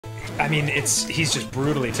I mean, he's just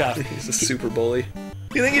brutally tough. He's a super bully.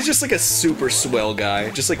 You think he's just like a super swell guy,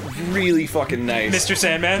 just like really fucking nice. Mr.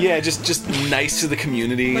 Sandman? Yeah, just nice to the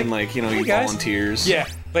community, and like, you know, he volunteers. Yeah,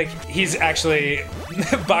 like he's actually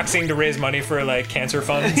boxing to raise money for like cancer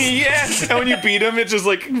funds. Yeah, and when you beat him, it just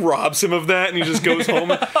like robs him of that, and he just goes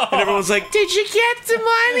home, and everyone's like, "Did you get the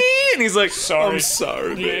money?" And he's like, Sorry. "I'm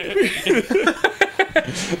sorry, baby." Yeah.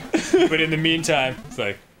 But in the meantime, it's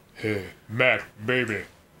like, hey, Mac, baby,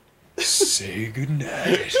 say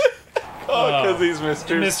goodnight. Oh, because he's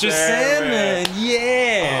Mr. Mr. Sandman,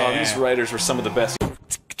 yeah. Oh, these writers were some of the best.